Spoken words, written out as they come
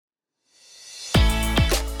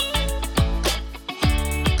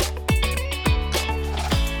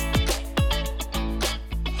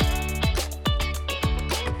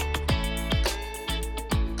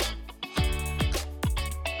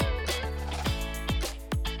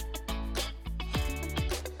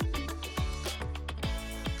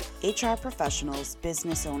HR professionals,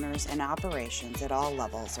 business owners, and operations at all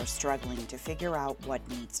levels are struggling to figure out what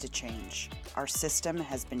needs to change. Our system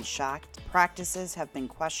has been shocked, practices have been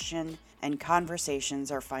questioned, and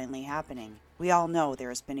conversations are finally happening. We all know there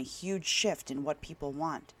has been a huge shift in what people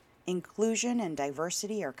want. Inclusion and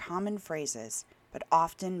diversity are common phrases, but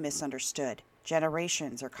often misunderstood.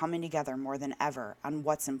 Generations are coming together more than ever on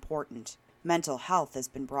what's important. Mental health has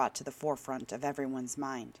been brought to the forefront of everyone's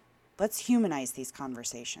mind. Let's humanize these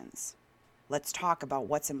conversations. Let's talk about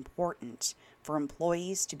what's important for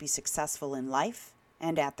employees to be successful in life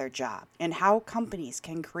and at their job, and how companies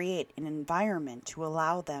can create an environment to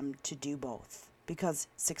allow them to do both. Because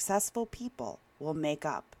successful people will make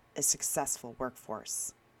up a successful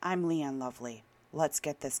workforce. I'm Leanne Lovely. Let's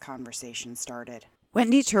get this conversation started.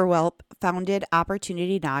 Wendy Terwelp founded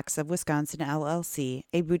Opportunity Knocks of Wisconsin LLC,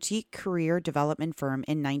 a boutique career development firm,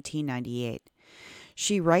 in 1998.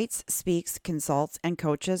 She writes, speaks, consults, and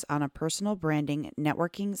coaches on a personal branding,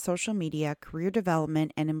 networking, social media, career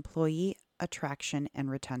development, and employee attraction and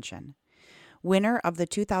retention. Winner of the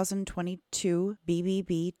 2022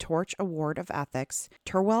 BBB Torch Award of Ethics,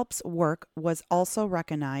 Terwelp's work was also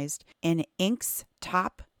recognized in Inc.'s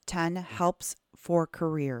Top 10 Helps for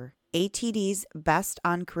Career, ATD's Best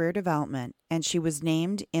on Career Development, and she was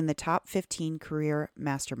named in the Top 15 Career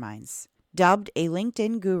Masterminds. Dubbed a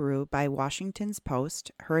LinkedIn guru by Washington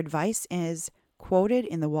Post, her advice is quoted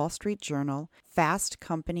in the Wall Street Journal, Fast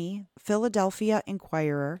Company, Philadelphia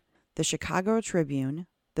Inquirer, the Chicago Tribune,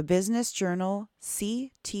 the Business Journal,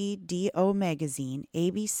 CTDO Magazine,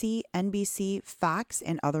 ABC, NBC, Fox,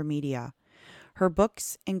 and other media. Her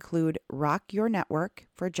books include Rock Your Network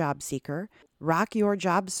for Job Seeker, Rock Your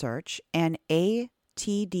Job Search, and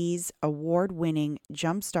ATD's award-winning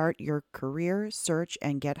Jumpstart Your Career Search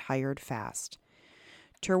and Get Hired Fast.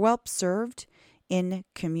 Terwelp served in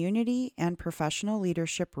community and professional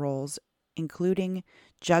leadership roles, including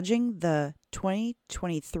judging the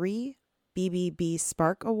 2023 BBB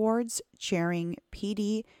Spark Awards, chairing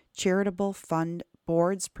PD Charitable Fund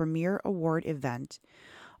Board's premier award event,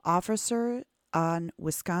 officer on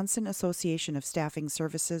Wisconsin Association of Staffing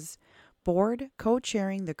Services Board,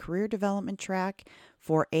 co-chairing the career development track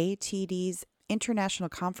for ATD's International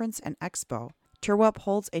Conference and Expo. Terwelp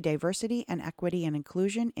holds a diversity and equity and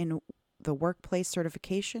inclusion in the workplace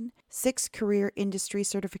certification, 6 career industry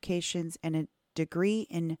certifications, and a degree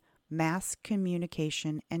in mass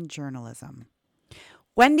communication and journalism.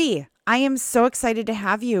 Wendy, I am so excited to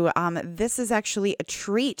have you. This is actually a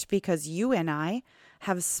treat because you and I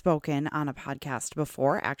have spoken on a podcast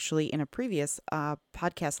before, actually in a previous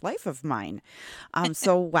podcast life of mine.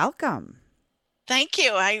 So welcome. Thank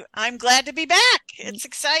you. I'm glad to be back. It's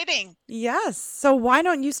exciting. Yes. So why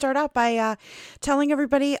don't you start out by telling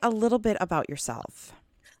everybody a little bit about yourself?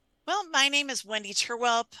 Well, my name is Wendy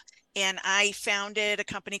Terwelp, and I founded a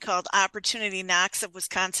company called Opportunity Knocks of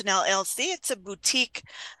Wisconsin LLC. It's a boutique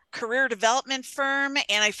career development firm,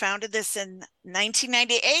 and I founded this in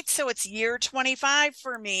 1998, so it's year 25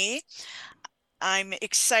 for me. I'm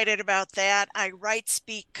excited about that. I write,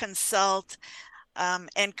 speak, consult,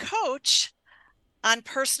 and coach on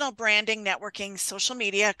personal branding, networking, social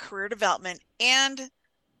media, career development, and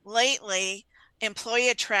lately, employee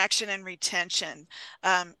attraction and retention.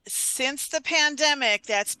 Since the pandemic,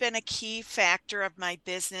 that's been a key factor of my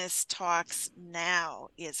business talks now,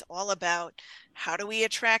 is all about how do we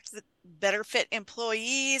attract the better fit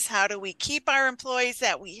employees? How do we keep our employees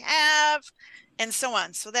that we have? And so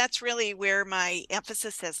on. So that's really where my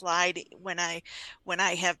emphasis has lied when I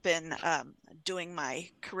have been doing my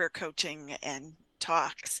career coaching and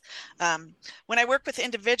talks. When I work with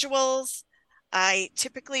individuals, I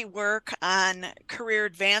typically work on career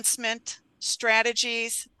advancement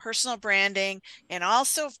strategies, personal branding, and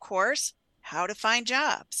also, of course, how to find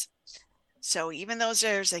jobs. So even though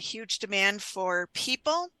there's a huge demand for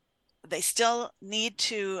people, they still need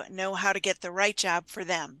to know how to get the right job for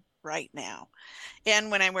them right now. And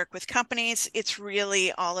when I work with companies, it's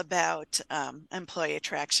really all about employee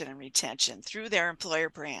attraction and retention through their employer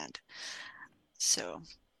brand. So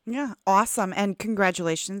yeah, awesome. And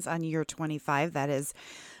congratulations on year 25. That is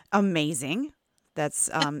amazing. That's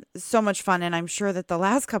so much fun. And I'm sure that the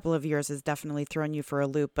last couple of years has definitely thrown you for a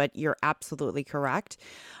loop, but you're absolutely correct.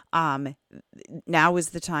 Now is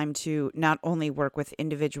the time to not only work with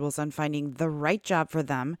individuals on finding the right job for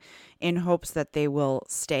them in hopes that they will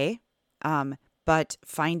stay, but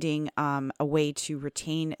finding a way to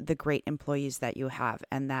retain the great employees that you have.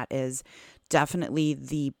 And that is definitely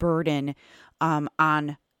the burden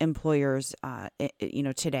on employers,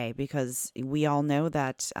 today, because we all know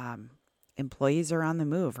that employees are on the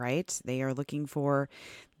move, right? They are looking for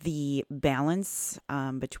the balance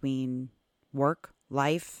between work,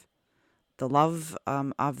 life, the love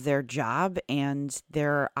of their job, and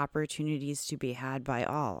their opportunities to be had by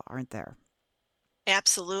all, aren't there?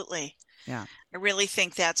 Absolutely. Yeah. I really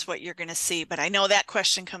think that's what you're going to see, but I know that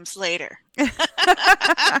question comes later.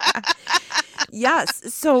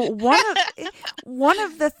 Yes. So one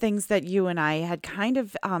of the things that you and I had kind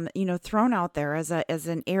of thrown out there as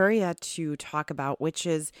an area to talk about, which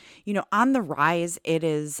is on the rise, it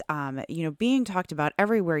is being talked about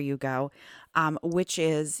everywhere you go, which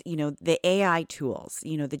is the AI tools,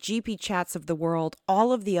 the GP chats of the world,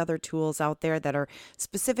 all of the other tools out there that are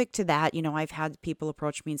specific to that. I've had people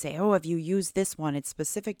approach me and say, "Oh, have you used this one? It's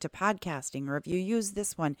specific to podcasting," or "Have you used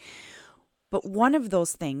this one?" But one of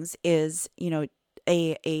those things is,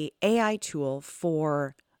 a AI tool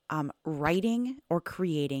for writing or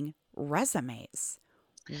creating resumes.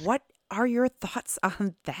 What are your thoughts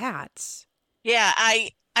on that? Yeah,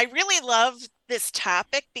 I really love this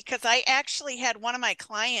topic because I actually had one of my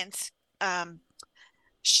clients,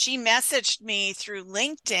 she messaged me through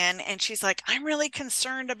LinkedIn and she's like, "I'm really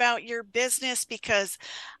concerned about your business because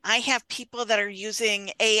I have people that are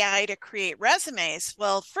using AI to create resumes."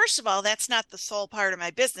 Well, first of all, that's not the sole part of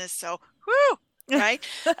my business, so whoo, right?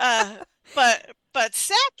 Uh, but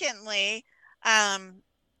secondly,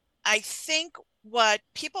 I think what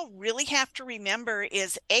people really have to remember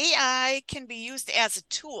is AI can be used as a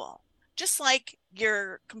tool, just like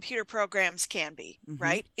your computer programs can be,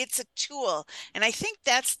 Mm-hmm. right? It's a tool. And I think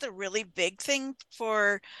that's the really big thing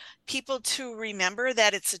for people to remember,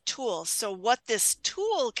 that it's a tool. So, what this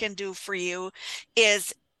tool can do for you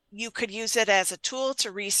is you could use it as a tool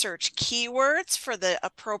to research keywords for the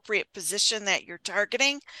appropriate position that you're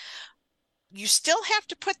targeting. You still have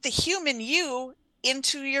to put the human you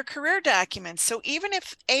into your career documents. So even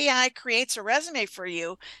if AI creates a resume for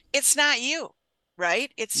you, it's not you,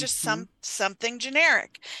 right? It's just Mm-hmm. something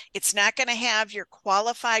generic. It's not going to have your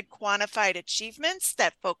qualified, quantified achievements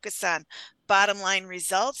that focus on bottom line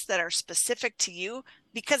results that are specific to you,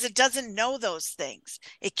 because it doesn't know those things.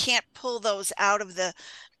 It can't pull those out of the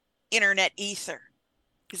internet ether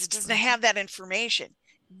because it doesn't have that information.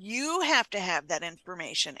 You have to have that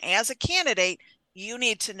information. As a candidate, you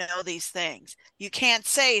need to know these things. You can't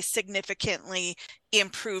say significantly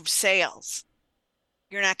improved sales.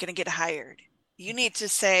 You're not going to get hired. You need to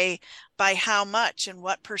say by how much and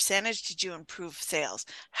what percentage did you improve sales?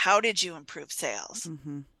 How did you improve sales?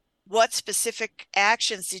 Mm-hmm. What specific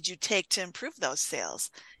actions did you take to improve those sales?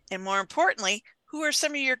 And more importantly, who are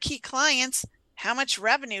some of your key clients? How much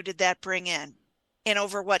revenue did that bring in? And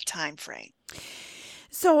over what time frame?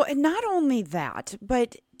 So, and not only that,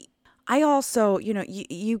 but I also,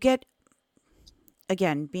 you get,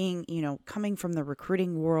 again, being, coming from the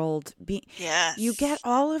recruiting world, you get Yes.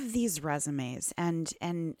 all of these resumes, and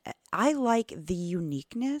I like the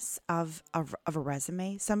uniqueness of a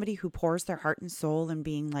resume, somebody who pours their heart and soul and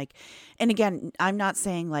being like, and again, I'm not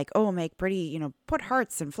saying like, "Oh, make pretty, put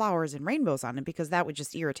hearts and flowers and rainbows on it," because that would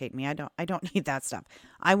just irritate me. I don't need that stuff.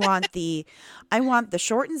 I want the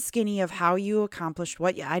short and skinny of how you accomplished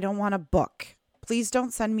I don't want a book. Please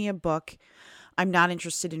don't send me a book. I'm not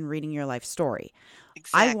interested in reading your life story.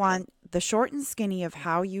 I Exactly. want the short and skinny of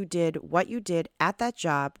how you did what you did at that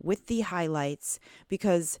job with the highlights,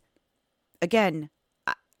 because again,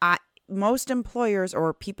 I most employers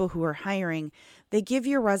or people who are hiring, they give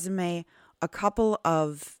your resume a couple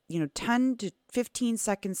of, 10 to 15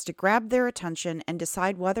 seconds to grab their attention and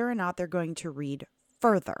decide whether or not they're going to read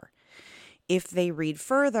further. If they read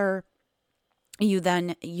further, you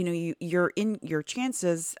then, you're in your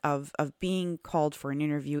chances of being called for an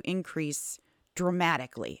interview increase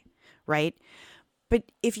dramatically, right?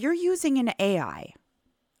 But if you're using an AI,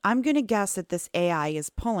 I'm going to guess that this AI is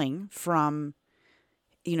pulling from,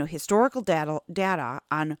 historical data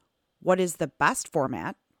on what is the best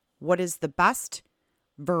format, what is the best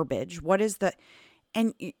verbiage,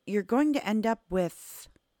 and you're going to end up with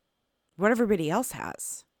what everybody else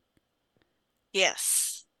has.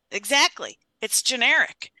 Yes, exactly. It's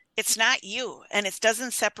generic. It's not you, and it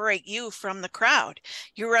doesn't separate you from the crowd.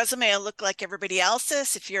 Your resume will look like everybody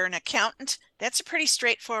else's. If you're an accountant, that's a pretty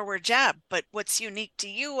straightforward job. But what's unique to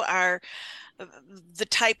you are the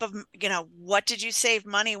type of, what did you save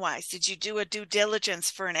money wise? Did you do a due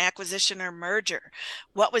diligence for an acquisition or merger?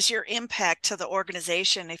 What was your impact to the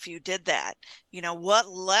organization if you did that? What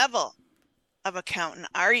level of accountant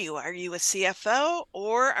are you? Are you a CFO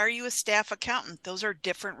or are you a staff accountant? Those are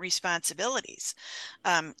different responsibilities.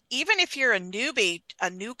 Even if you're a newbie,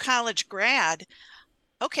 a new college grad,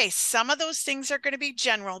 okay, some of those things are going to be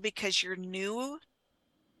general because you're new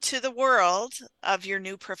to the world of your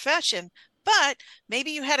new profession, but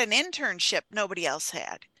maybe you had an internship nobody else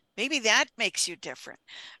had. Maybe that makes you different.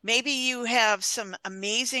 Maybe you have some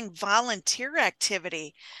amazing volunteer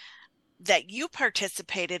activity that you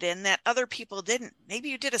participated in that other people didn't. Maybe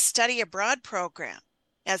you did a study abroad program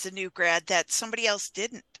as a new grad that somebody else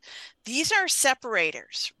didn't. These are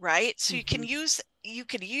separators, right? So you can use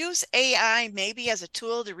AI maybe as a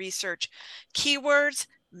tool to research keywords,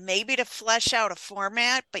 maybe to flesh out a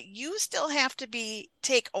format, but you still have to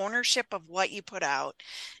take ownership of what you put out.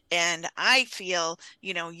 And I feel,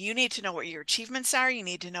 you need to know what your achievements are. You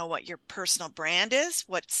need to know what your personal brand is,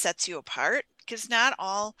 what sets you apart, because not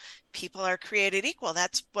all people are created equal.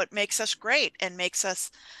 That's what makes us great and makes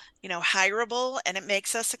us, hireable, and it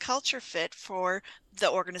makes us a culture fit for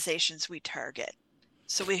the organizations we target.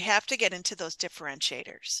 So we have to get into those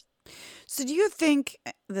differentiators. So do you think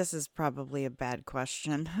this is probably a bad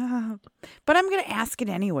question, but I'm going to ask it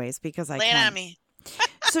anyways because I Lay it can. on me.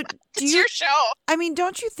 So It's your show. I mean,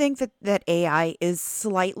 don't you think that AI is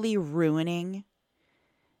slightly ruining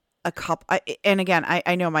a couple? And again,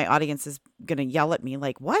 I know my audience is going to yell at me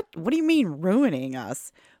like, "What? What do you mean ruining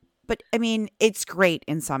us?" But I mean, it's great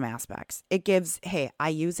in some aspects. It gives, hey, I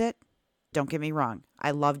use it. Don't get me wrong.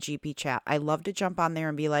 I love GP chat. I love to jump on there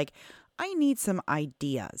and be like, I need some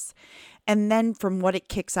ideas. And then from what it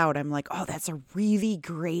kicks out, I'm like, oh, that's a really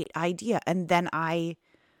great idea. And then I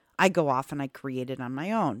go off and I create it on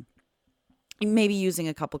my own. Maybe using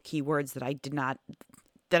a couple keywords that I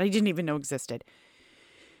didn't even know existed.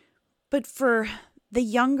 But for the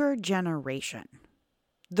younger generation,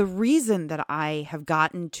 the reason that I have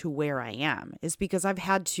gotten to where I am is because I've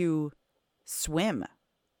had to swim.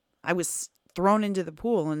 I was thrown into the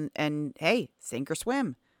pool and hey, sink or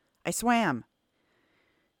swim. I swam.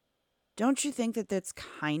 Don't you think that that's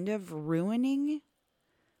kind of ruining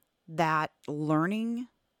that learning,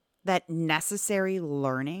 that necessary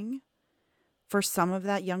learning for some of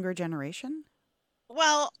that younger generation?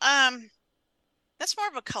 Well, that's more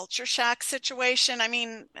of a culture shock situation. I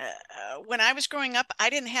mean, when I was growing up,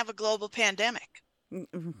 I didn't have a global pandemic.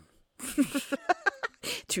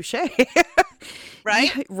 Touche.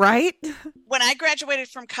 Right? Yeah, right? When I graduated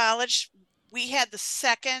from college, we had the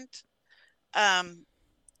second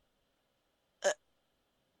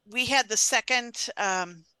we had a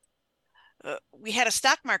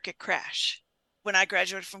stock market crash when I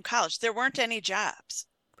graduated from college. There weren't any jobs.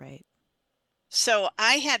 Right. So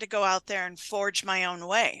I had to go out there and forge my own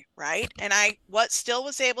way, right? And I still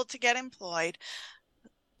was able to get employed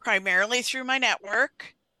primarily through my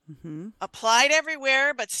network. Mm-hmm. Applied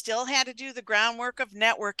everywhere, but still had to do the groundwork of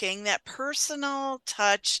networking, that personal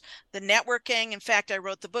touch, the networking. In fact, I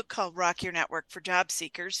wrote the book called Rock Your Network for Job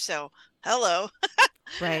Seekers. So hello.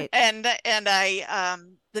 Right. And I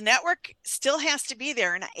the network still has to be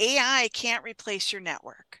there, and AI can't replace your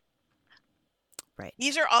network. Right.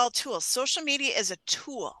 These are all tools. Social media is a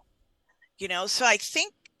tool, so I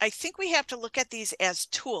think we have to look at these as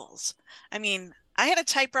tools. I mean, I had a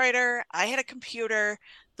typewriter, I had a computer.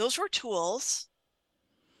 Those were tools.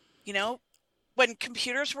 When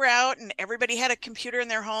computers were out and everybody had a computer in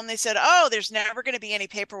their home, they said, oh, there's never going to be any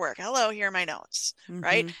paperwork. Hello, here are my notes,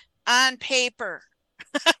 right? On paper.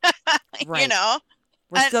 Right.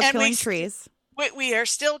 We're still killing trees. We are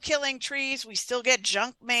still killing trees. We still get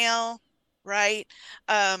junk mail, right?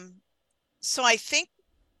 So I think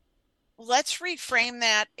let's reframe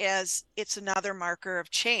that as it's another marker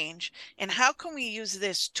of change. And how can we use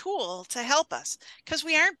this tool to help us? Because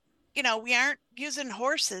we aren't using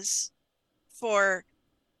horses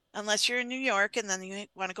unless you're in New York and then you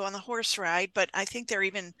want to go on the horse ride. But I think they're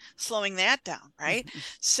even slowing that down, right?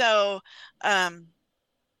 So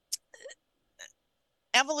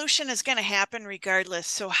evolution is going to happen regardless.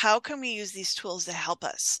 So how can we use these tools to help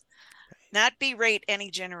us? Not berate any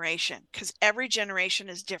generation, because every generation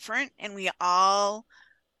is different and we all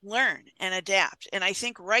learn and adapt. And I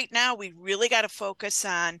think right now we really got to focus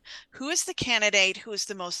on who is the candidate who is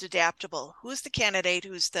the most adaptable, who's the candidate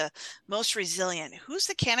who's the most resilient, who's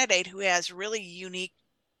the candidate who has really unique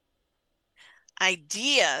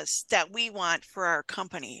ideas that we want for our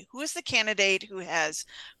company, who is the candidate who has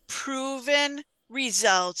proven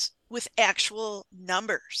results with actual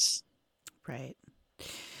numbers. Right.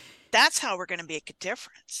 That's how we're going to make a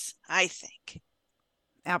difference, I think.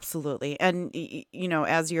 Absolutely. And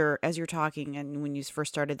as you're talking and when you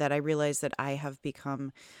first started that, I realized that I have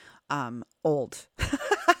become old.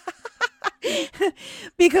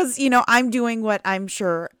 Because I'm doing what I'm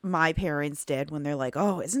sure my parents did when they're like,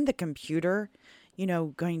 "Oh, isn't the computer,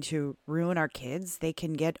 going to ruin our kids? They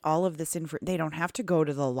can get all of this info. They don't have to go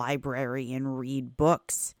to the library and read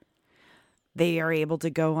books." They are able to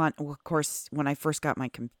go on. Well, of course, when I first got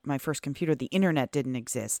my first computer, the internet didn't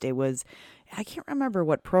exist. It was, I can't remember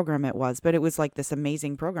what program it was, but it was like this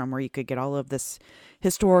amazing program where you could get all of this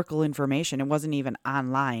historical information. It wasn't even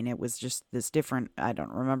online. It was just this different, I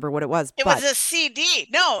don't remember what it was, It was but a CD.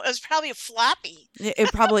 No, it was probably a floppy.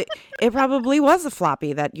 it probably was a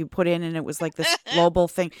floppy that you put in, and it was like this global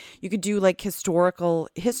thing. You could do like historical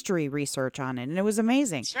history research on it, and it was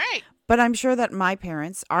amazing. That's right. But I'm sure that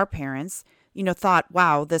our parents, thought,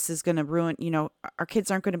 wow, this is going to ruin, our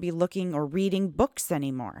kids aren't going to be looking or reading books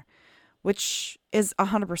anymore, which is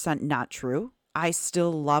 100% not true. I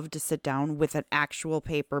still love to sit down with an actual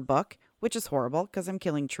paper book, which is horrible because I'm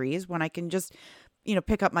killing trees when I can just,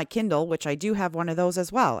 pick up my Kindle, which I do have one of those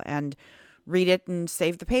as well, and read it and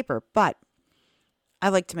save the paper. But I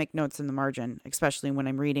like to make notes in the margin, especially when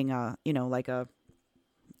I'm reading like a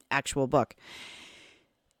actual book.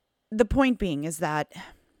 The point being is that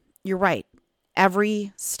you're right.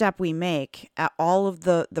 Every step we make, all of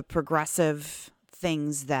the progressive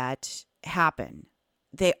things that happen,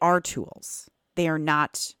 they are tools. They are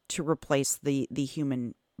not to replace the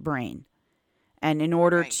human brain. And in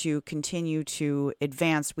order Right. to continue to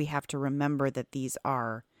advance, we have to remember that these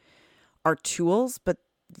are tools, but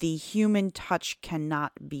the human touch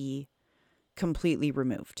cannot be completely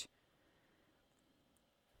removed.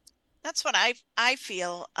 That's what I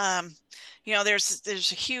feel. There's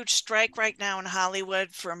a huge strike right now in Hollywood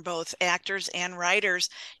from both actors and writers,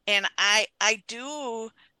 and I do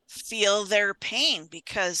feel their pain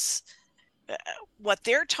because what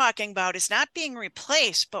they're talking about is not being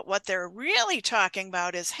replaced, but what they're really talking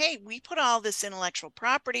about is, hey, we put all this intellectual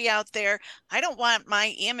property out there. I don't want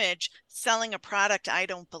my image selling a product I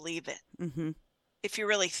don't believe in. Mm-hmm. If you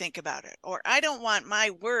really think about it. Or I don't want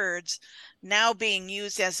my words now being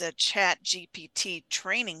used as a chat GPT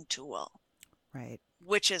training tool. Right.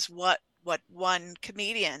 Which is what one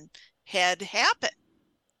comedian had happen.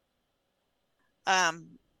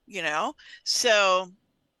 So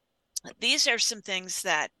these are some things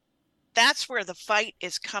that's where the fight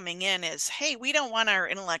is coming in is, hey, we don't want our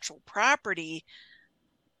intellectual property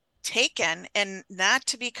taken and not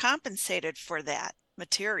to be compensated for that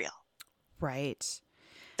material. Right.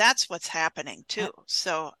 That's what's happening too.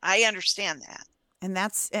 So I understand that. And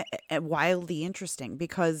that's wildly interesting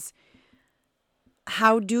because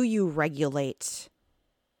how do you regulate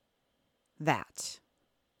that?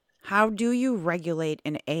 How do you regulate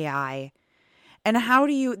an AI? And how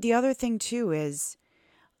do you, the other thing too is,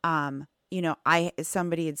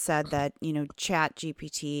 somebody had said that, Chat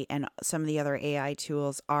GPT and some of the other AI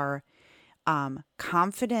tools are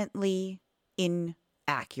confidently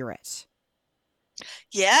inaccurate.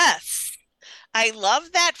 Yes. I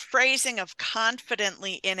love that phrasing of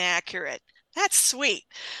confidently inaccurate. That's sweet.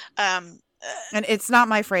 And it's not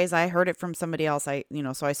my phrase. I heard it from somebody else. So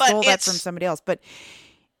I stole that from somebody else, but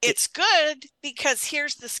it's good because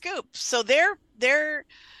here's the scoop. So they're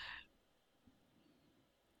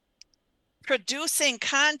producing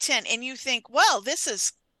content and you think, well, this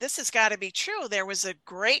has got to be true. There was a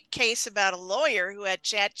great case about a lawyer who had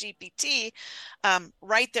ChatGPT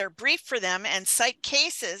write their brief for them and cite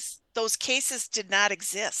cases. Those cases did not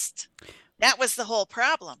exist. That was the whole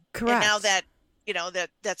problem. Correct. And now that,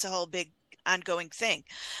 that's a whole big ongoing thing.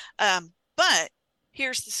 But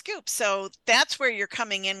here's the scoop. So that's where you're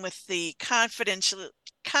coming in with the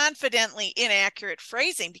confidently inaccurate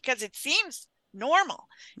phrasing because it seems normal.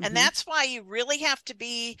 And Mm-hmm. that's why you really have to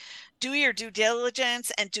do your due diligence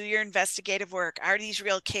and do your investigative work. Are these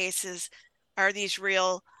real cases? Are these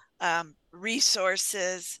real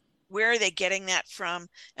resources? Where are they getting that from?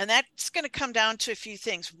 And that's going to come down to a few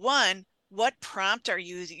things. One, what prompt are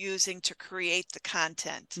you using to create the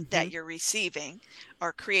content that you're receiving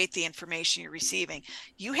or create the information you're receiving?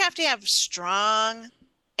 You have to have strong,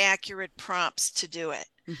 accurate prompts to do it.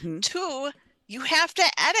 Mm-hmm. Two, you have to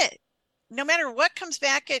edit. No matter what comes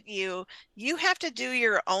back at you, you have to do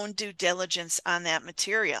your own due diligence on that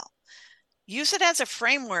material. Use it as a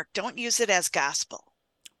framework. Don't use it as gospel.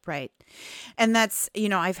 Right. And that's,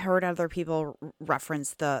 I've heard other people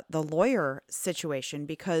reference the lawyer situation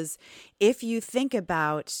because if you think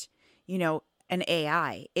about, an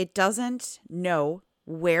AI, it doesn't know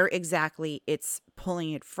where exactly it's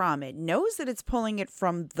pulling it from. It knows that it's pulling it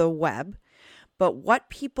from the web, but what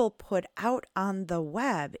people put out on the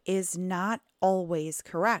web is not always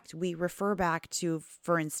correct. We refer back to,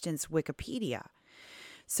 for instance, Wikipedia.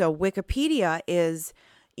 So Wikipedia is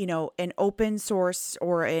an open source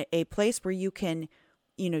or a place where you can,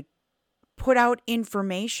 put out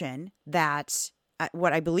information that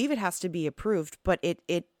what I believe it has to be approved, but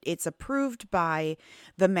it's approved by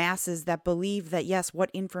the masses that believe that yes,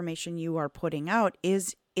 what information you are putting out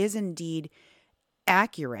is indeed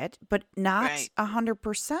accurate, but not Right.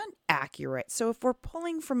 100% accurate. So if we're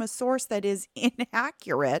pulling from a source that is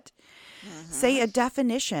inaccurate, say Hmm. a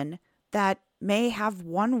definition that may have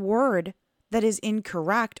one word that is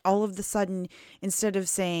incorrect, all of the sudden, instead of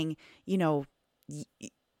saying, you know,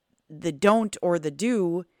 the don't or the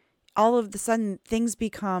do, all of the sudden things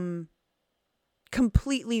become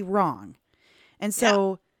completely wrong. And Yeah.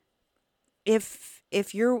 so if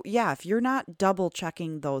you're not double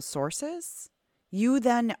checking those sources, you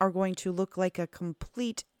then are going to look like a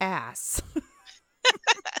complete ass.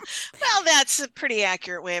 Well, that's a pretty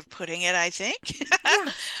accurate way of putting it, I think.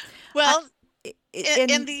 Yeah. I, Well,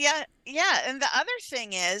 and and yeah, and the other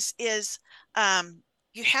thing is um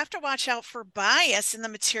you have to watch out for bias in the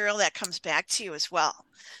material that comes back to you as well.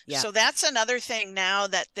 yeah. So that's another thing now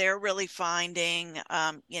that they're really finding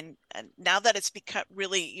in now that it's become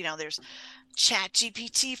really, there's Chat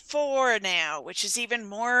GPT 4 now, which is even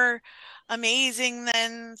more amazing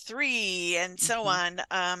than 3 and so Hmm.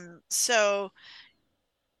 on. So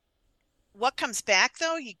what comes back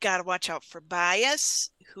though, you got to watch out for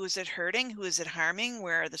bias. Who is it hurting? Who is it harming?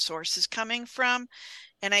 Where are the sources coming from?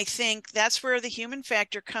 And I think that's where the human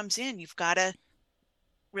factor comes in. You've got to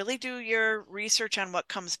really do your research on what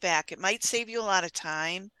comes back. It might save you a lot of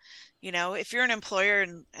time. If you're an employer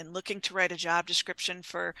and looking to write a job description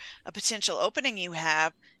for a potential opening you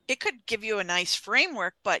have, it could give you a nice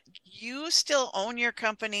framework, but you still own your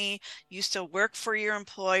company. You still work for your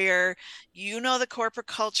employer. You know the corporate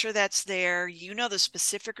culture that's there. You know the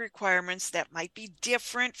specific requirements that might be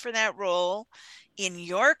different for that role in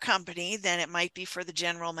your company than it might be for the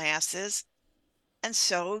general masses. And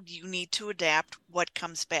so you need to adapt what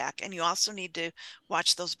comes back. And you also need to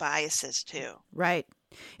watch those biases too. Right.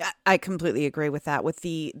 I completely agree with that. With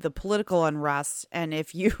the political unrest, and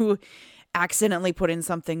if you accidentally put in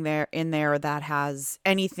something there that has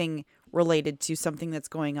anything related to something that's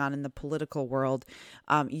going on in the political world,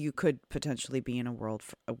 you could potentially be in a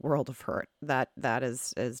world of hurt. That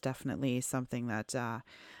is definitely something that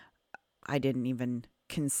I didn't even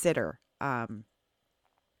consider.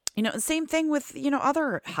 Same thing with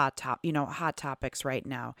other hot topics right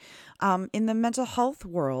now, in the mental health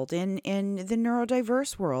world, in the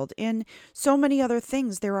neurodiverse world, in so many other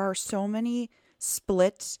things. There are so many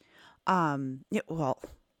split. Well,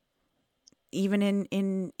 even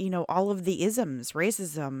in all of the isms,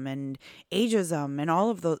 racism and ageism, and all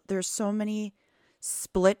of those. There's so many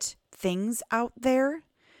split things out there,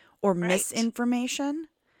 or Right. misinformation,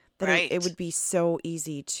 that it Right. would be so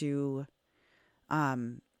easy to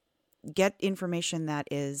um get information that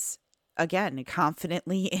is, again,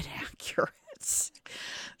 confidently inaccurate.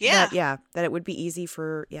 Yeah. That it would be easy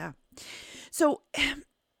for, yeah. So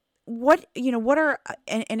what are,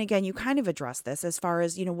 and again, you kind of addressed this as far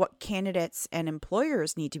as, what candidates and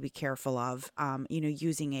employers need to be careful of,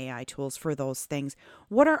 using AI tools for those things.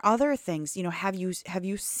 What are other things, have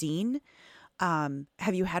you seen,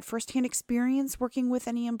 have you had firsthand experience working with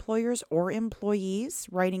any employers or employees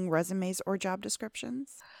writing resumes or job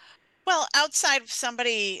descriptions? Well, outside of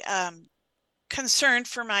somebody concerned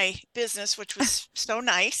for my business, which was so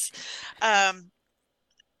nice, um,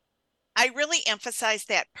 I really emphasize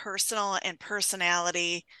that personal and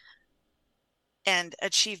personality and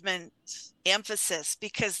achievement emphasis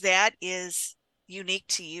because that is unique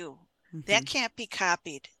to you. Hmm. That can't be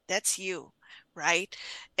copied. That's you, right?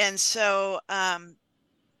 And so,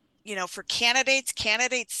 for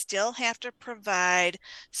candidates still have to provide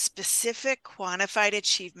specific quantified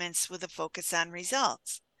achievements with a focus on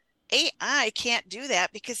results. AI can't do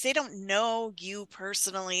that because they don't know you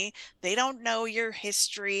personally. They don't know your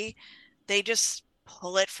history. They just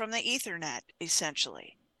pull it from the Ethernet,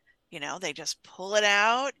 essentially. They just pull it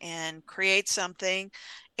out and create something,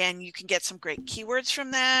 and you can get some great keywords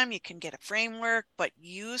from them. You can get a framework, but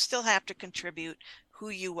you still have to contribute who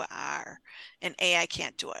you are, and AI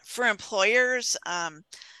can't do it. For employers,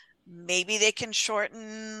 maybe they can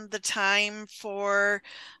shorten the time for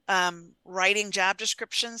writing job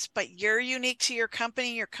descriptions, but you're unique to your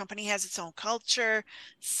company. Your company has its own culture.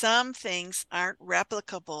 Some things aren't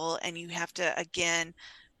replicable, and you have to, again,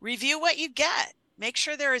 review what you get. Make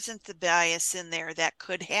sure there isn't the bias in there that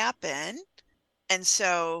could happen. And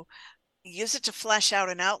so use it to flesh out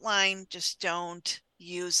an outline. Just don't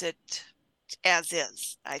use it as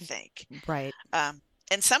is, I think. Right. Um,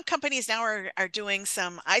 and some companies now are doing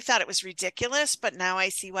some, I thought it was ridiculous, but now I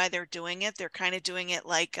see why they're doing it. They're kind of doing it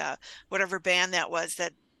like whatever band that was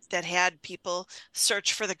that had people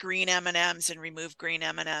search for the green M&Ms and remove green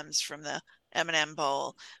M&Ms from the M&M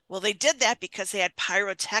bowl. Well, they did that because they had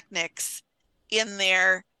pyrotechnics in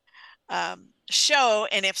their show,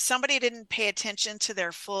 and if somebody didn't pay attention to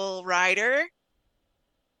their full rider,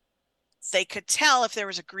 they could tell if there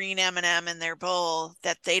was a green M&M in their bowl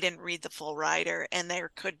that they didn't read the full rider, and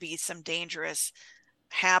there could be some dangerous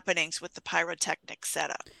happenings with the pyrotechnic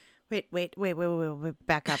setup. Wait.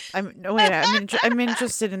 Back up. I'm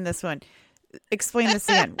interested in this one. Explain this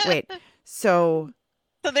again. Wait. So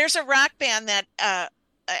there's a rock band that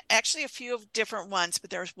actually a few of different ones, but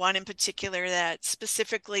there's one in particular that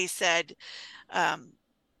specifically said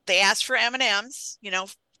they asked for M&Ms,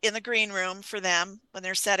 in the green room for them when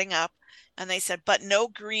they're setting up, and they said, but no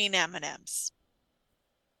green M&Ms.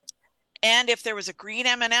 And if there was a green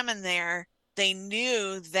M&M in there, they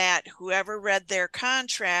knew that whoever read their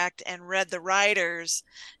contract and read the riders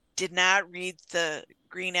did not read the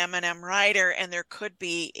green M&M rider, and there could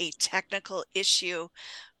be a technical issue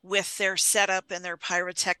with their setup and their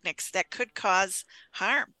pyrotechnics that could cause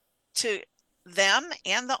harm to them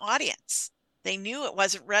and the audience. They knew it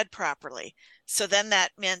wasn't read properly. So then that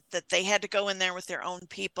meant that they had to go in there with their own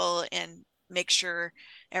people and make sure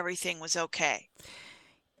everything was okay.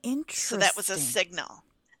 Interesting. So that was a signal.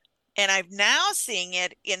 And I'm now seeing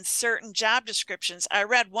it in certain job descriptions. I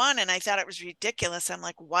read one and I thought it was ridiculous. I'm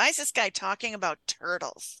like, why is this guy talking about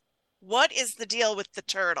turtles? What is the deal with the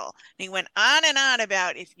turtle? And he went on and on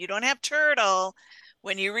about, if you don't have turtle,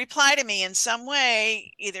 when you reply to me in some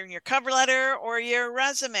way, either in your cover letter or your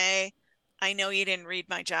resume, I know you didn't read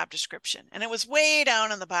my job description. And it was way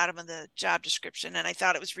down on the bottom of the job description. And I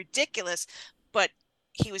thought it was ridiculous, but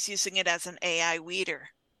he was using it as an AI weeder.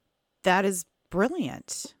 That is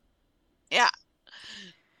brilliant. Yeah.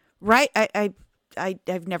 Right.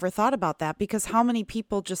 I've never thought about that, because how many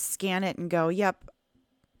people just scan it and go, yep.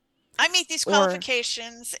 I meet these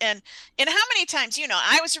qualifications, and how many times,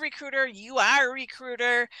 I was a recruiter, you are a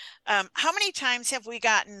recruiter. How many times have we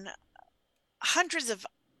gotten hundreds of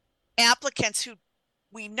applicants who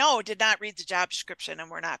we know did not read the job description and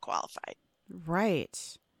were not qualified?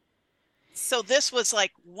 Right. So this was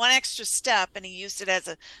like one extra step, and he used it as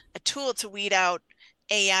a tool to weed out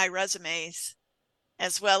AI resumes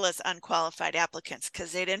as well as unqualified applicants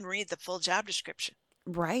because they didn't read the full job description.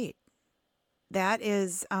 Right. That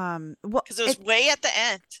is well, because it was way at the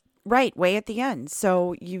end. Right, way at the end.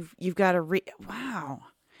 So you've got to wow.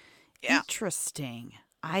 Yeah. Interesting.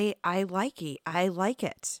 I like it. I like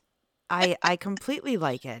it. I completely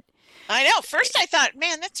like it. I know. First I thought,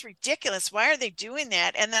 man, that's ridiculous. Why are they doing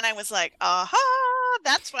that? And then I was like, aha,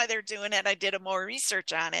 that's why they're doing it. I did more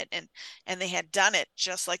research on it, and they had done it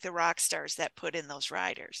just like the rock stars that put in those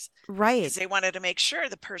riders. Right. Because they wanted to make sure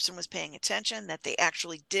the person was paying attention, that they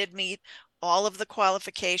actually did meet all of the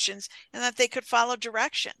qualifications, and that they could follow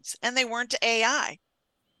directions, and they weren't AI.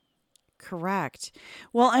 Correct.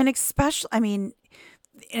 Well, and especially, I mean,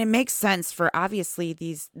 it makes sense for obviously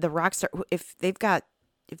the rock star, if they've got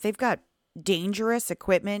dangerous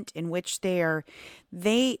equipment in which they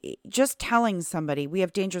just telling somebody we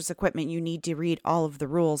have dangerous equipment, you need to read all of the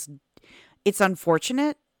rules. It's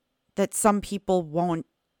unfortunate that some people won't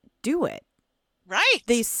do it. Right.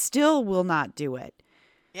 They still will not do it.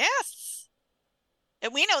 Yes.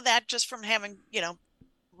 And we know that just from having,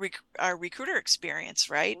 our recruiter experience,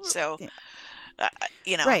 right? So,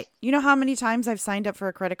 Right. You know how many times I've signed up for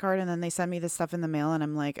a credit card and then they send me this stuff in the mail and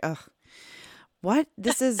I'm like, ugh, what?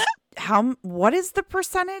 This is what is the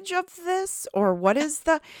percentage of this? Or what is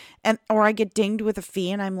or I get dinged with a fee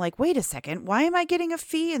and I'm like, wait a second, why am I getting a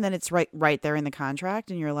fee? And then it's right there in the contract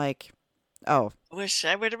and you're like, oh. Wish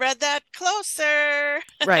I would have read that closer.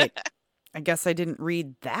 Right. I guess I didn't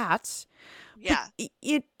read that. Yeah.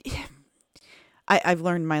 But I've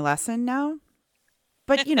learned my lesson now.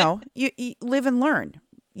 But, you live and learn.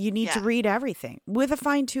 You need to read everything with a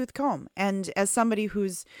fine-tooth comb. And as somebody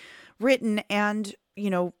who's written and,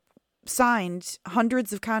 signed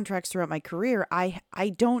hundreds of contracts throughout my career, I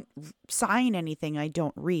don't sign anything I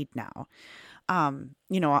don't read now.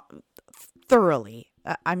 Thoroughly.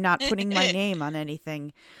 I'm not putting my name on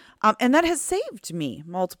anything. And that has saved me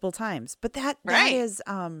multiple times. But that is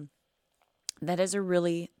a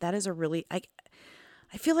really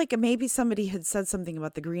I feel like maybe somebody had said something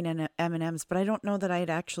about the green M&Ms, but I don't know that I had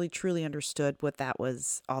actually truly understood what that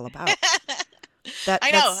was all about.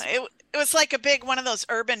 I know it was like a big one of those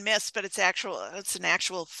urban myths, but it's an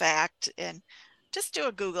actual fact. And just do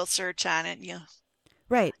a Google search on it.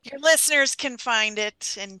 Right. Your listeners can find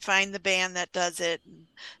it and find the band that does it. And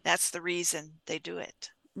that's the reason they do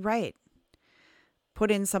it. Right.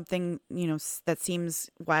 Put in something, that seems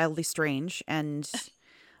wildly strange and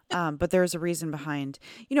But there's a reason behind,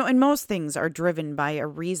 and most things are driven by a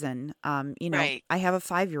reason. Right. I have a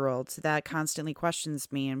 5-year-old that constantly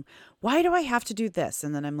questions me and why do I have to do this?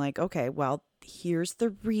 And then I'm like, okay, well, here's the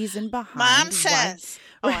reason Mom behind why. says.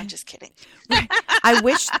 Oh, I'm just kidding. Right. I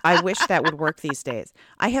wish that would work these days.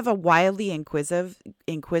 I have a wildly inquisitive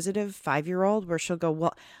 5-year-old where she'll go,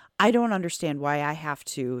 well, I don't understand why I have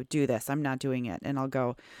to do this. I'm not doing it. And I'll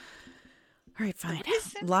go, all right, fine.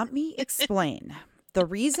 Let me explain. The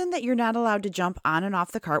reason that you're not allowed to jump on and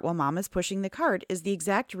off the cart while mom is pushing the cart is the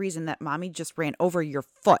exact reason that mommy just ran over your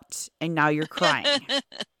foot and now you're crying.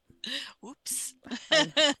 Oops.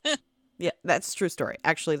 Yeah, that's a true story.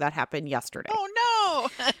 Actually, that happened yesterday. Oh,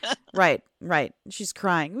 no. Right. She's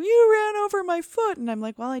crying. You ran over my foot. And I'm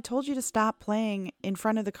like, well, I told you to stop playing in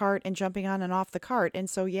front of the cart and jumping on and off the cart. And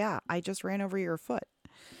so, yeah, I just ran over your foot.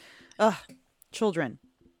 Ugh, children.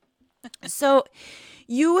 So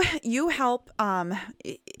you help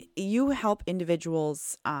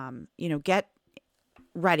individuals get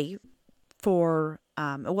ready for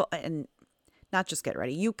and not just get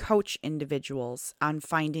ready. You coach individuals on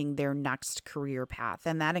finding their next career path,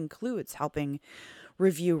 and that includes helping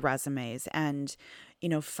review resumes and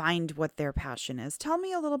find what their passion is. Tell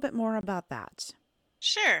me a little bit more about that.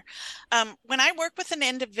 Sure. When I work with an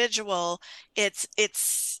individual, it's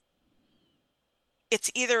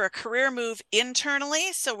either a career move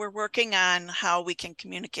internally, so we're working on how we can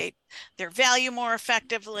communicate their value more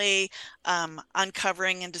effectively,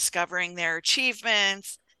 uncovering and discovering their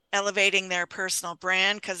achievements, elevating their personal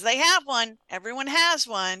brand, because they have one. Everyone has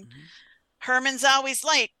one. Mm-hmm. Herman's always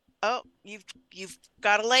late. Oh, you've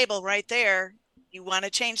got a label right there. You want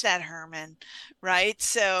to change that, Herman, right?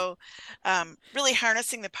 So really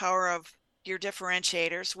harnessing the power of your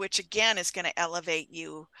differentiators, which again is going to elevate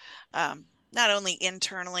you not only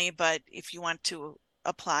internally, but if you want to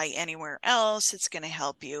apply anywhere else, it's going to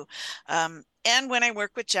help you. And when I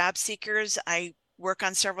work with job seekers, I work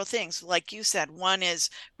on several things. Like you said, one is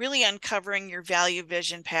really uncovering your value,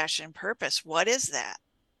 vision, passion, purpose. What is that?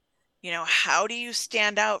 How do you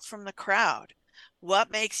stand out from the crowd?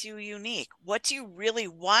 What makes you unique? What do you really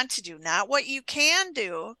want to do? Not what you can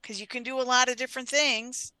do, because you can do a lot of different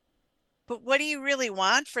things, but what do you really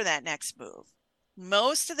want for that next move?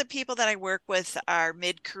 Most of the people that I work with are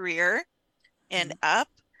mid-career and up.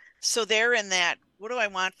 So they're in that, what do I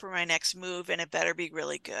want for my next move? And it better be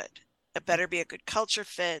really good. It better be a good culture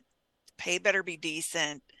fit. Pay better be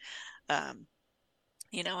decent. And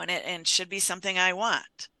it should be something I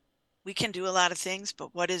want. We can do a lot of things,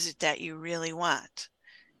 but what is it that you really want?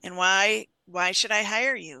 And why should I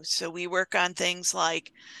hire you? So we work on things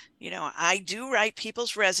like, I do write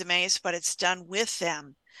people's resumes, but it's done with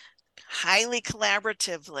them. Highly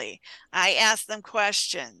collaboratively. I ask them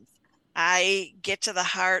questions. I get to the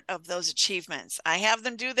heart of those achievements. I have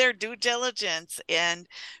them do their due diligence and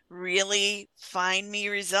really find me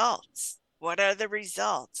results. What are the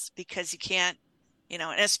results? Because you can't,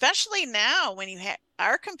 and especially now when you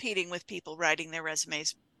are competing with people writing their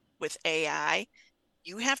resumes with AI,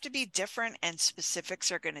 you have to be different, and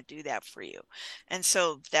specifics are going to do that for you. And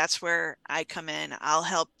so that's where I come in. I'll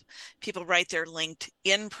help people write their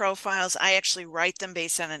LinkedIn profiles. I actually write them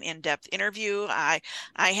based on an in-depth interview. I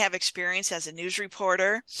have experience as a news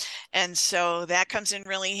reporter, and so that comes in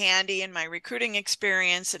really handy in my recruiting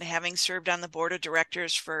experience, and having served on the board of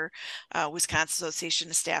directors for Wisconsin Association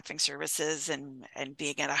of Staffing Services, and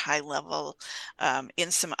being at a high level in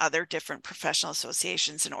some other different professional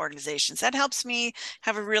associations and organizations. That helps me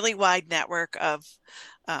have a really wide network of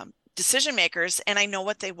decision makers, and I know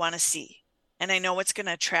what they want to see, and I know what's going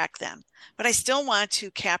to attract them. But I still want to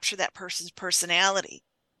capture that person's personality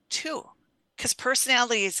too, because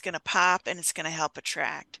personality is going to pop and it's going to help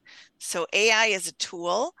attract. So AI is a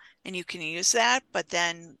tool, and you can use that, but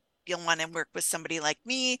then you'll want to work with somebody like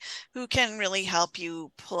me who can really help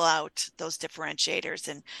you pull out those differentiators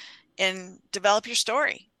and develop your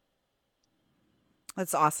story.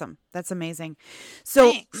 That's awesome. That's amazing.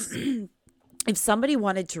 So if somebody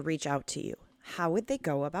wanted to reach out to you, how would they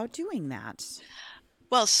go about doing that?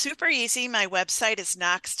 Well, super easy. My website is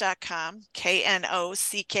knocks.com, KNOCKS.com.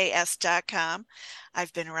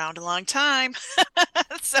 I've been around a long time,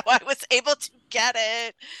 so I was able to get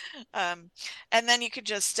it. And then you could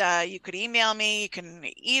just, you could email me. You can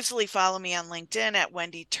easily follow me on LinkedIn at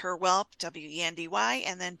Wendy Terwelp, W-E-N-D-Y,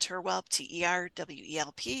 and then Terwelp,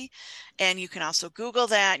 T-E-R-W-E-L-P. And you can also Google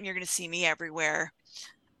that, and you're going to see me everywhere.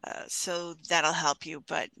 So that'll help you.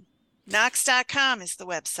 But knocks.com is the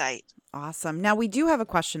website. Awesome. Now, we do have a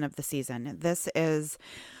question of the season. This is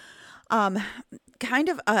kind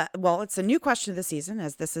of well, it's a new question of the season,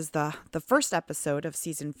 as this is the first episode of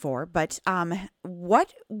season 4. But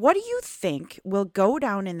what do you think will go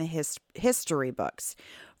down in the history books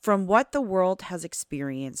from what the world has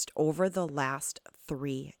experienced over the last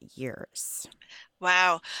 3 years?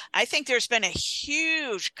 Wow. I think there's been a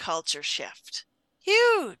huge culture shift.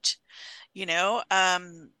 Huge. You know,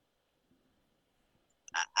 I'm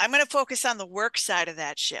going to focus on the work side of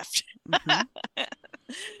that shift. Mm-hmm.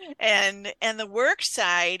 And the work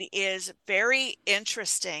side is very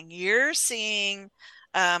interesting. You're seeing,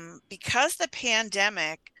 because the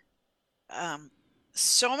pandemic,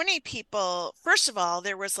 so many people, first of all,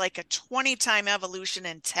 there was like a 20-time evolution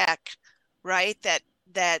in tech, right?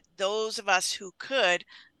 That those of us who could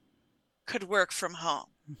work from home.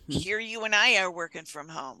 Mm-hmm. Here you and I are working from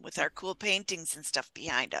home with our cool paintings and stuff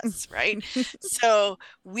behind us, right? So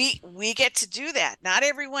we get to do that. Not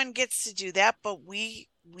everyone gets to do that, but we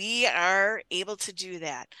are able to do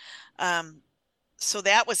that. So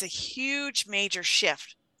that was a huge major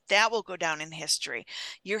shift. That will go down in history.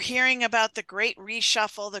 You're hearing about the great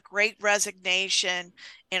reshuffle, the great resignation,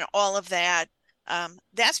 and all of that.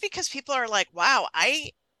 That's because people are like, wow,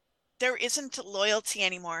 there isn't loyalty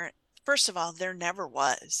anymore. First of all, there never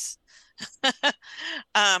was.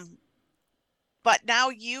 But now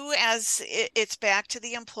it's back to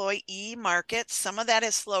the employee market. Some of that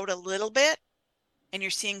has slowed a little bit, and you're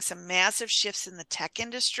seeing some massive shifts in the tech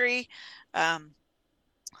industry. But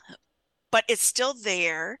it's still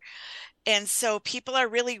there. And so people are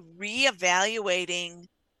really reevaluating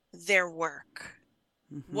their work.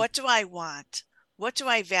 Mm-hmm. What do I want? What do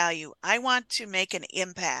I value? I want to make an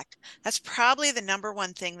impact. That's probably the number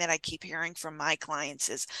one thing that I keep hearing from my clients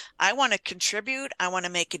is I want to contribute, I want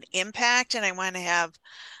to make an impact, and I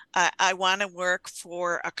want to work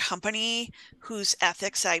for a company whose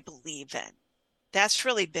ethics I believe in. That's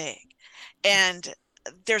really big. And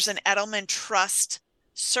there's an Edelman Trust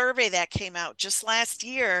survey that came out just last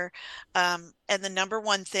year. And the number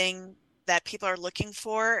one thing that people are looking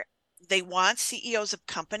for, they want CEOs of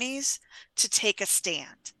companies to take a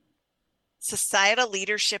stand. Societal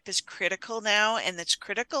leadership is critical now, and it's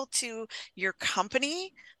critical to your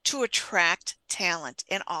company to attract talent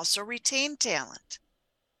and also retain talent.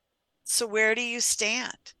 So where do you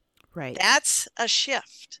stand? Right. That's a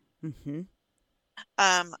shift. Mm-hmm.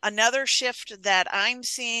 Another shift that I'm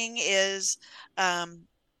seeing is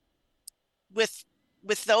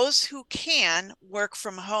with those who can work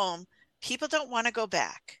from home, people don't want to go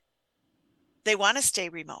back. They want to stay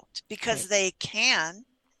remote because they can,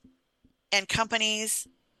 and companies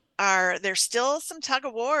there's still some tug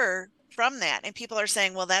of war from that. And people are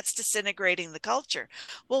saying, well, that's disintegrating the culture.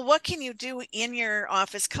 Well, what can you do in your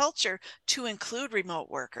office culture to include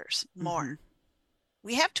remote workers more? Mm-hmm.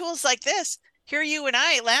 We have tools like this. Here you and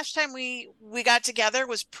I, last time we got together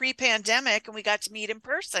was pre-pandemic, and we got to meet in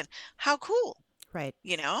person. How cool. Right.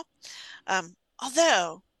 You know,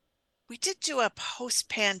 although we did do a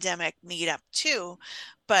post-pandemic meetup too,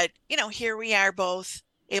 but here we are both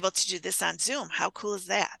able to do this on Zoom. How cool is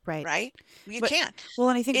that? Right? You can. Well,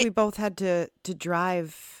 and I think we both had to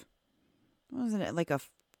drive, wasn't it like a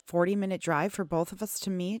 40-minute drive for both of us to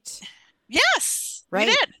meet? Yes, right?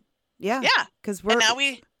 We did. Yeah. Yeah. Because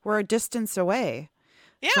we're a distance away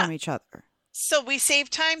from each other. So we save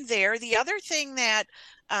time there. The other thing that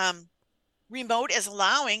remote is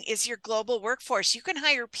allowing is your global workforce. You can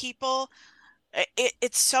hire people.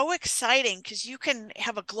 It's so exciting because you can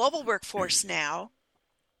have a global workforce now.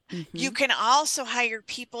 Mm-hmm. You can also hire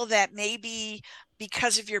people that maybe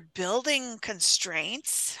because of your building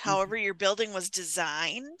constraints, however your building was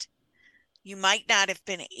designed, you might not have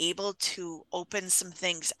been able to open some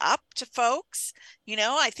things up to folks.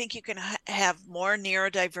 I think you can have more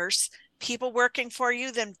neurodiverse people working for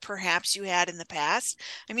you than perhaps you had in the past.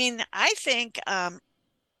 I mean, I think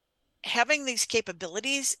having these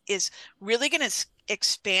capabilities is really going to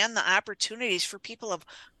expand the opportunities for people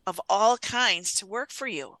of all kinds to work for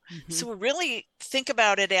you. Mm-hmm. So really think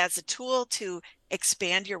about it as a tool to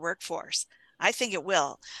expand your workforce. I think it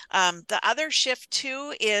will. The other shift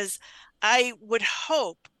too is I would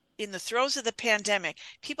hope in the throes of the pandemic,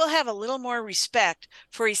 people have a little more respect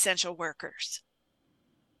for essential workers.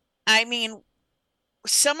 I mean,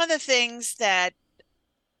 some of the things that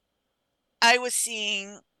I was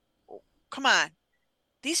seeing, come on,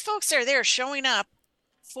 these folks are there showing up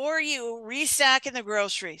for you, restocking the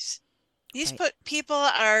groceries. These people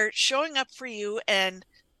are showing up for you, and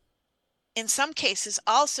in some cases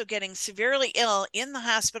also getting severely ill in the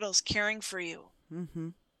hospitals caring for you. Mm-hmm.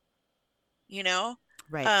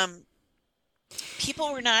 Right.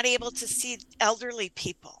 People were not able to see elderly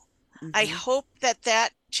people. Mm-hmm. I hope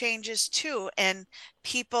that changes too, and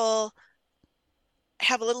people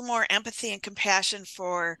have a little more empathy and compassion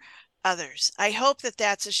for others. I hope that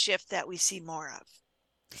that's a shift that we see more of.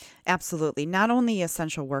 Absolutely. Not only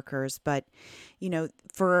essential workers, but,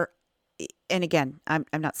 and again, I'm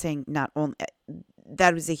not saying not only,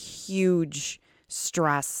 that was a huge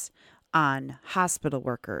stress on hospital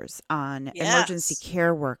workers, on emergency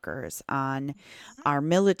care workers, on our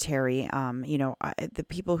military, the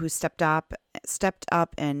people who stepped up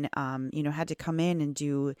and, had to come in and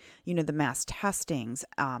do, the mass testings,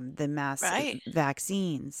 the mass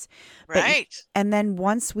vaccines. Right. And then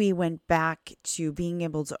once we went back to being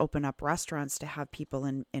able to open up restaurants to have people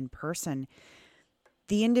in person,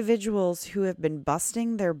 the individuals who have been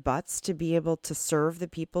busting their butts to be able to serve the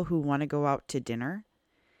people who want to go out to dinner.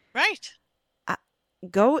 Right.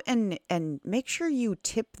 Go and make sure you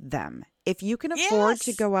tip them. If you can afford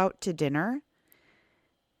to go out to dinner,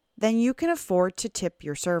 then you can afford to tip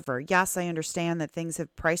your server. Yes, I understand that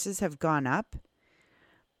prices have gone up,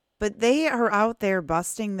 but they are out there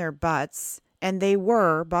busting their butts, and they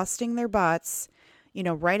were busting their butts,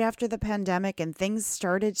 right after the pandemic and things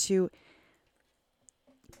started to.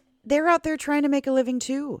 They're out there trying to make a living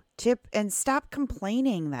too. Tip and stop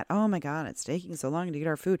complaining that, oh my God, it's taking so long to get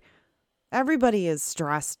our food. Everybody is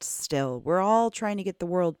stressed still. We're all trying to get the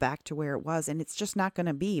world back to where it was, and it's just not going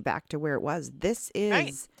to be back to where it was. This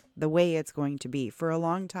is the way it's going to be for a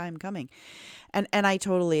long time coming. And I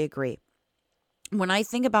totally agree. When I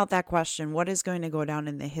think about that question, what is going to go down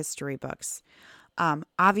in the history books?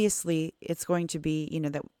 Obviously, it's going to be,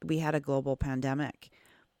 that we had a global pandemic.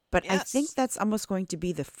 But I think that's almost going to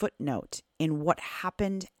be the footnote in what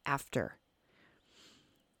happened after.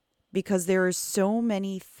 Because there are so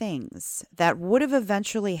many things that would have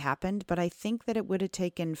eventually happened, but I think that it would have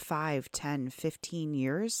taken 5, 10, 15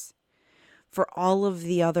 years for all of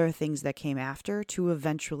the other things that came after to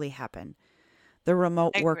eventually happen. The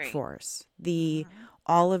remote workforce,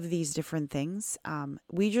 all of these different things.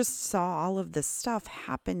 We just saw all of this stuff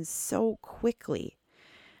happen so quickly,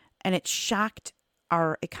 and it shocked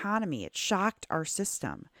our economy. It shocked our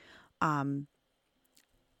system. And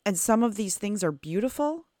some of these things are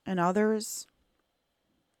beautiful and others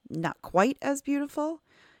not quite as beautiful.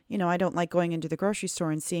 I don't like going into the grocery store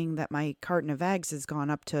and seeing that my carton of eggs has gone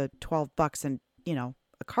up to $12 and,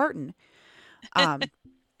 a carton.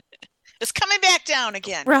 It's coming back down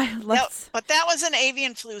again. Right. But that was an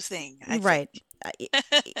avian flu thing. Right.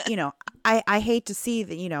 I hate to see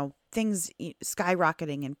that, things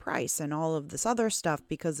skyrocketing in price and all of this other stuff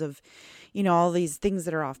because of, all these things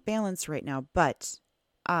that are off balance right now. But,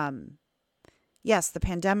 yes, the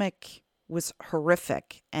pandemic was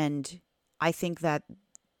horrific. And I think that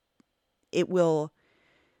it will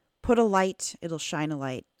it'll shine a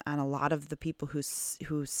light on a lot of the people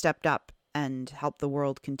who stepped up and helped the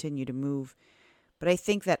world continue to move. But I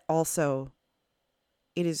think that also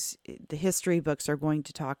the history books are going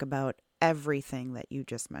to talk about everything that you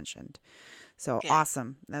just mentioned. So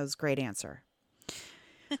awesome. That was a great answer.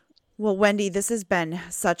 Well, Wendy, this has been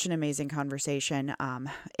such an amazing conversation.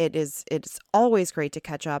 It's always great to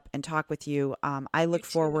catch up and talk with you. I look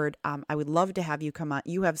forward. I would love to have you come on.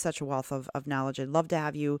 You have such a wealth of knowledge. I'd love to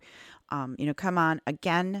have you, come on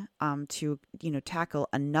again to, tackle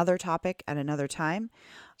another topic at another time.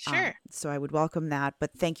 Sure. So I would welcome that.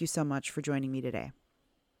 But thank you so much for joining me today.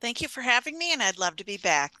 Thank you for having me, and I'd love to be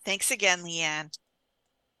back. Thanks again, Leanne.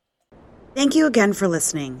 Thank you again for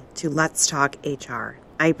listening to Let's Talk HR.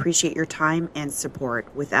 I appreciate your time and support.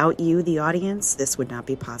 Without you, the audience, this would not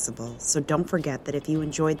be possible. So don't forget that if you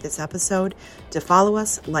enjoyed this episode, to follow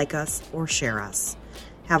us, like us, or share us.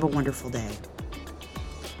 Have a wonderful day.